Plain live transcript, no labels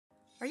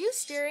Are you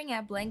staring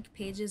at blank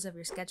pages of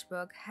your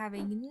sketchbook,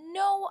 having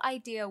no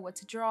idea what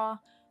to draw,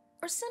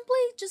 or simply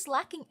just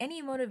lacking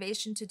any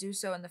motivation to do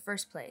so in the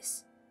first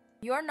place?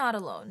 You're not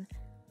alone.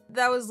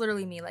 That was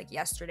literally me like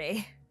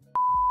yesterday.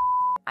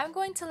 I'm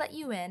going to let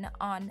you in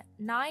on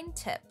 9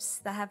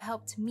 tips that have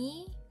helped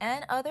me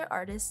and other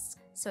artists,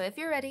 so if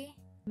you're ready,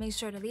 make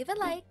sure to leave a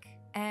like,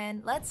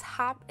 and let's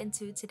hop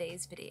into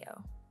today's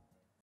video.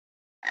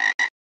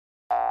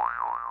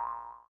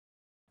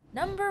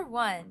 Number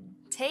 1.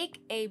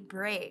 Take a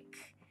break.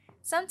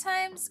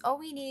 Sometimes all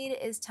we need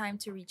is time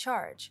to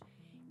recharge.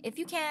 If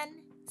you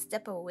can,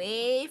 step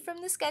away from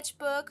the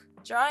sketchbook,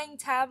 drawing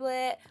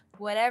tablet,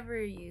 whatever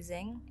you're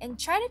using, and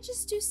try to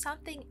just do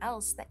something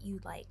else that you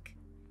like.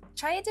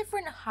 Try a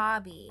different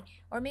hobby,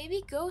 or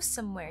maybe go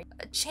somewhere.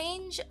 A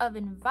change of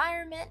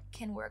environment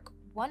can work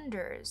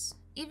wonders,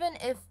 even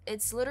if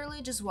it's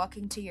literally just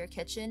walking to your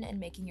kitchen and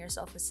making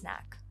yourself a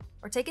snack.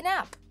 Or take a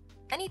nap.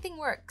 Anything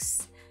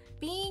works.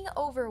 Being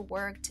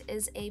overworked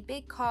is a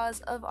big cause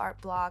of art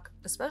block,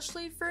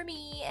 especially for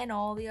me and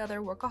all the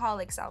other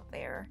workaholics out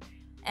there.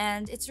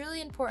 And it's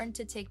really important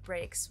to take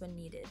breaks when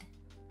needed.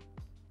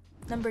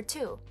 Number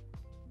 2,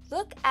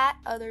 look at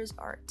others'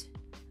 art.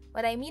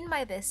 What I mean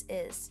by this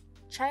is,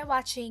 try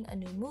watching a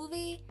new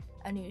movie,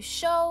 a new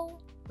show,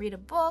 read a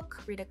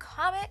book, read a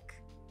comic,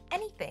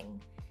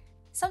 anything.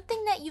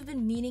 Something that you've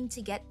been meaning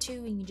to get to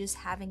and you just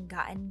haven't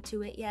gotten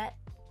to it yet.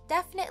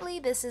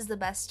 Definitely this is the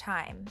best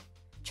time.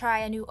 Try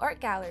a new art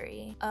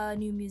gallery, a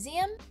new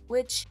museum,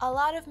 which a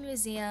lot of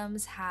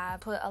museums have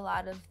put a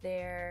lot of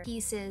their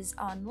pieces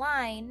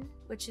online,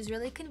 which is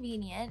really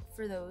convenient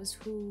for those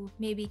who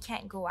maybe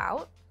can't go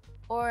out,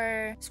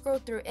 or scroll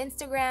through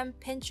Instagram,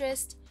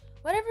 Pinterest,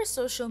 whatever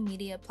social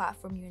media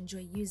platform you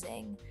enjoy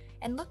using,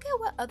 and look at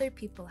what other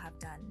people have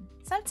done.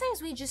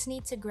 Sometimes we just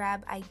need to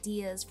grab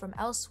ideas from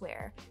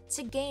elsewhere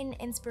to gain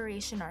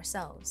inspiration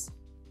ourselves.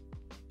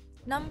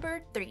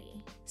 Number 3,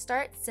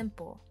 start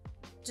simple.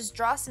 Just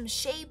draw some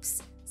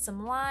shapes,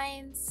 some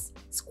lines,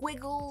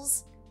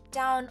 squiggles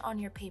down on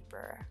your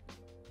paper.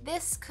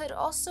 This could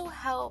also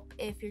help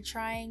if you're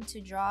trying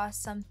to draw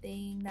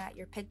something that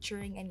you're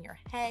picturing in your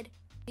head,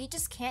 but you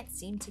just can't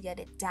seem to get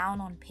it down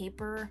on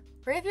paper,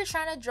 or if you're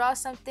trying to draw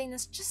something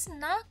that's just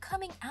not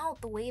coming out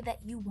the way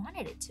that you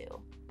wanted it to.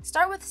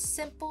 Start with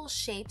simple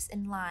shapes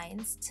and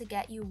lines to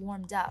get you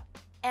warmed up,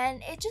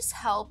 and it just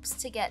helps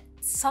to get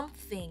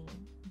something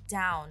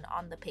down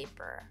on the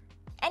paper.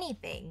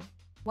 Anything.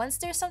 Once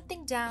there's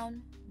something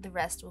down, the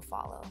rest will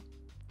follow.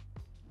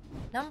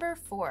 Number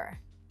 4,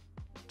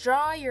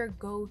 draw your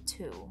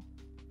go-to.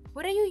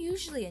 What do you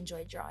usually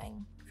enjoy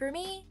drawing? For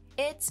me,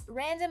 it's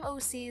random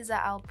OCs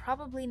that I'll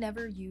probably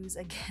never use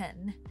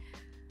again.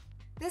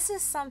 This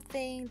is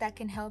something that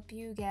can help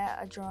you get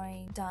a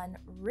drawing done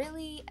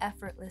really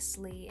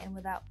effortlessly and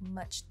without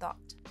much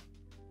thought.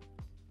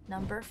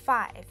 Number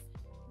 5,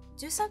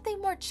 do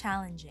something more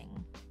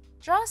challenging.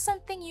 Draw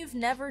something you've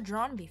never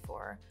drawn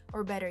before,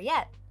 or better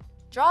yet,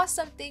 draw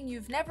something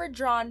you've never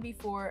drawn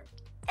before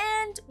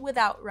and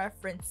without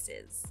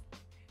references.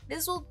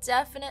 This will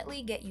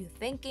definitely get you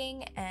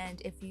thinking,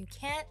 and if you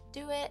can't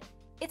do it,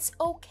 it's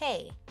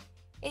okay.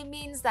 It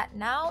means that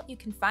now you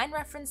can find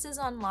references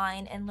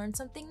online and learn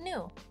something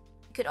new.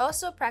 You could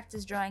also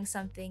practice drawing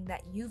something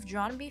that you've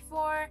drawn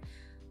before,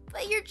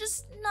 but you're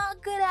just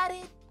not good at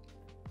it.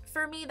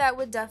 For me, that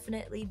would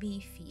definitely be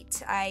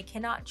feet. I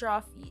cannot draw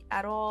feet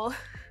at all.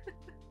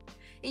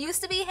 It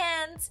used to be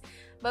hands,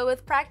 but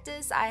with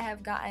practice, I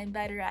have gotten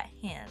better at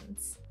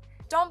hands.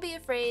 Don't be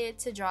afraid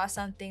to draw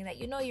something that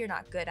you know you're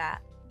not good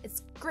at.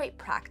 It's great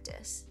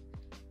practice.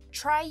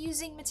 Try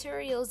using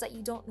materials that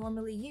you don't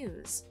normally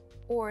use,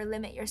 or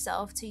limit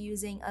yourself to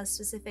using a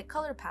specific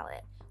color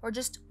palette, or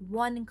just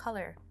one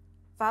color.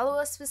 Follow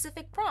a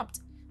specific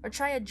prompt, or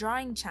try a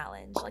drawing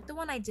challenge like the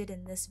one I did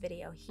in this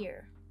video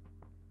here.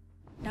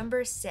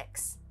 Number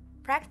 6,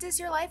 practice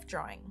your life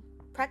drawing.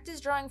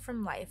 Practice drawing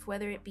from life,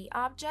 whether it be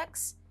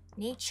objects,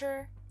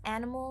 nature,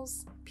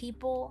 animals,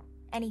 people,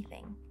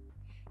 anything.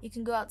 You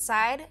can go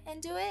outside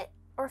and do it,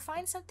 or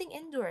find something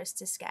indoors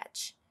to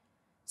sketch.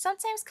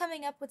 Sometimes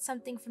coming up with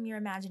something from your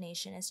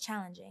imagination is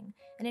challenging,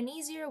 and an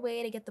easier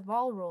way to get the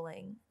ball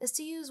rolling is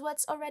to use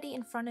what's already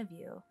in front of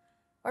you,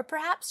 or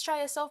perhaps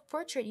try a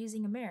self-portrait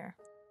using a mirror.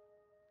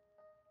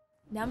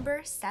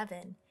 Number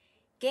 7,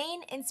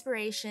 gain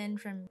inspiration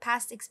from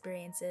past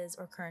experiences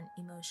or current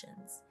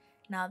emotions.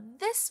 Now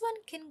this one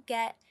can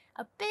get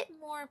a bit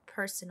more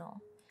personal,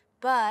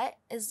 but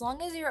as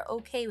long as you're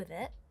okay with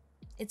it,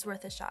 it's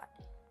worth a shot.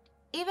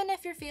 Even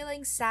if you're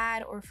feeling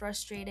sad or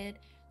frustrated,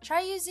 try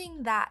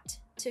using that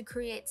to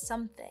create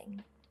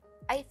something.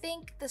 I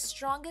think the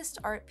strongest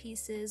art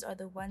pieces are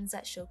the ones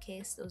that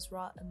showcase those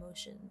raw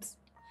emotions.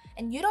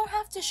 And you don't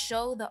have to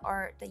show the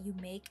art that you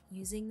make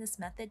using this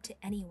method to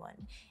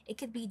anyone. It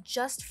could be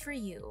just for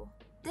you.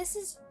 This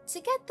is to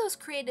get those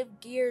creative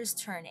gears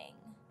turning.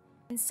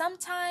 And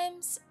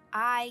sometimes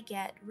I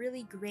get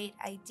really great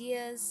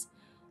ideas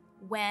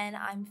when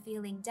I'm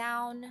feeling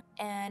down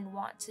and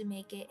want to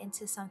make it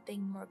into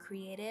something more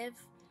creative.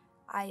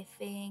 I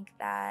think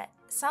that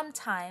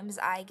sometimes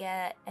I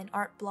get an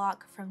art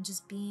block from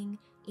just being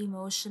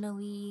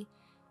emotionally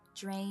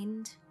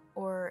drained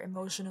or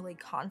emotionally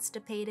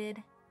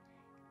constipated.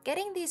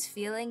 Getting these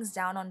feelings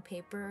down on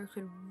paper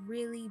could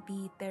really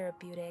be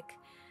therapeutic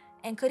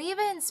and could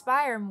even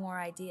inspire more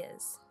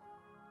ideas.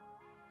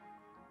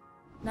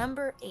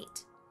 Number 8,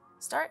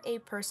 start a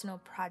personal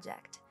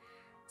project.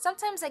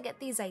 Sometimes I get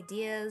these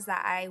ideas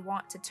that I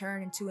want to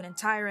turn into an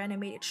entire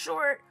animated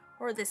short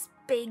or this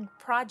big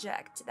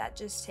project that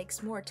just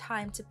takes more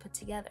time to put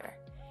together.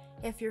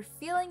 If you're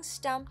feeling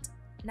stumped,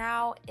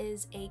 now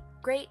is a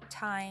great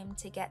time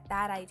to get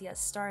that idea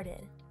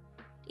started.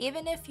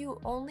 Even if you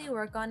only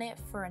work on it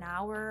for an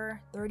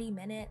hour, 30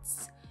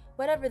 minutes,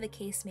 whatever the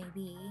case may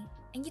be,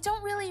 and you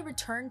don't really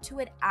return to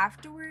it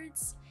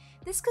afterwards,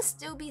 this could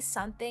still be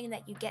something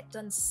that you get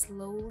done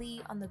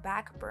slowly on the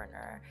back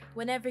burner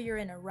whenever you're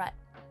in a rut.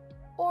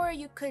 Or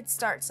you could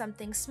start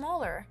something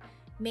smaller,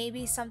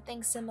 maybe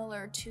something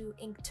similar to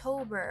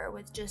Inktober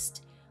with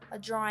just a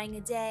drawing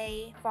a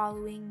day,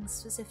 following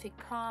specific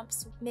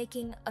prompts,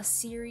 making a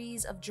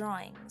series of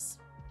drawings,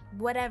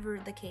 whatever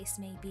the case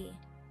may be.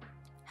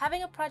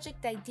 Having a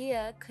project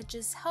idea could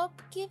just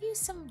help give you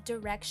some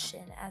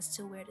direction as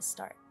to where to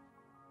start.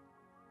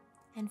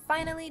 And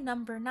finally,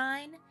 number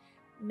 9,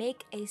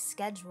 make a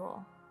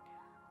schedule.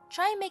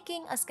 Try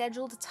making a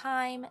scheduled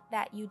time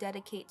that you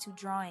dedicate to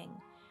drawing.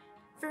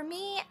 For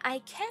me, I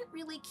can't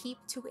really keep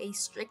to a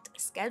strict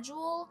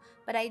schedule,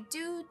 but I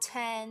do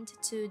tend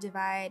to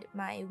divide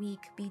my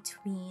week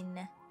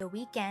between the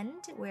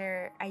weekend,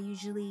 where I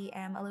usually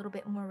am a little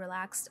bit more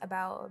relaxed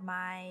about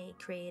my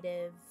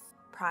creative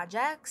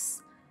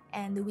projects,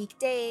 and the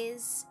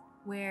weekdays,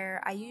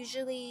 where I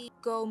usually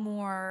go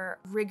more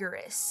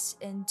rigorous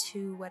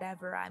into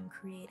whatever I'm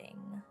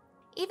creating.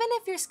 Even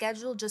if your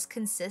schedule just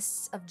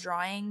consists of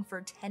drawing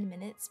for 10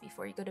 minutes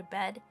before you go to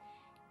bed,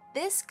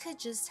 this could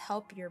just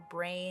help your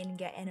brain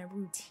get in a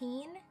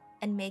routine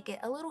and make it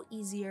a little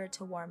easier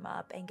to warm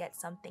up and get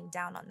something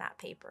down on that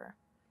paper.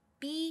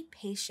 Be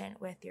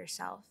patient with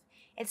yourself.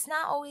 It's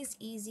not always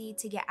easy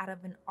to get out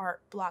of an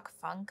art block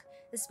funk,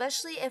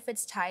 especially if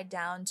it's tied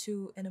down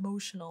to an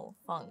emotional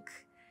funk.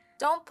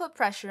 Don't put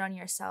pressure on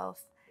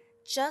yourself.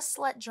 Just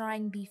let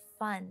drawing be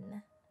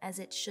fun, as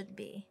it should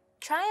be.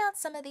 Try out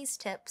some of these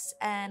tips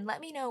and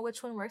let me know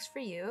which one works for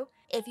you.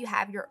 If you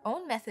have your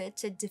own method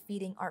to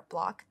defeating art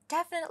block,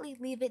 definitely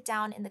leave it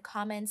down in the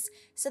comments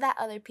so that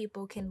other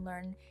people can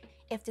learn.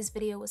 If this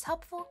video was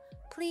helpful,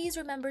 please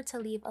remember to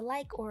leave a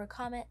like or a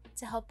comment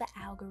to help the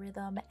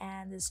algorithm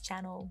and this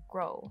channel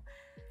grow.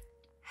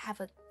 Have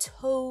a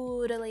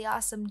totally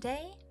awesome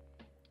day,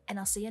 and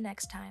I'll see you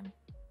next time.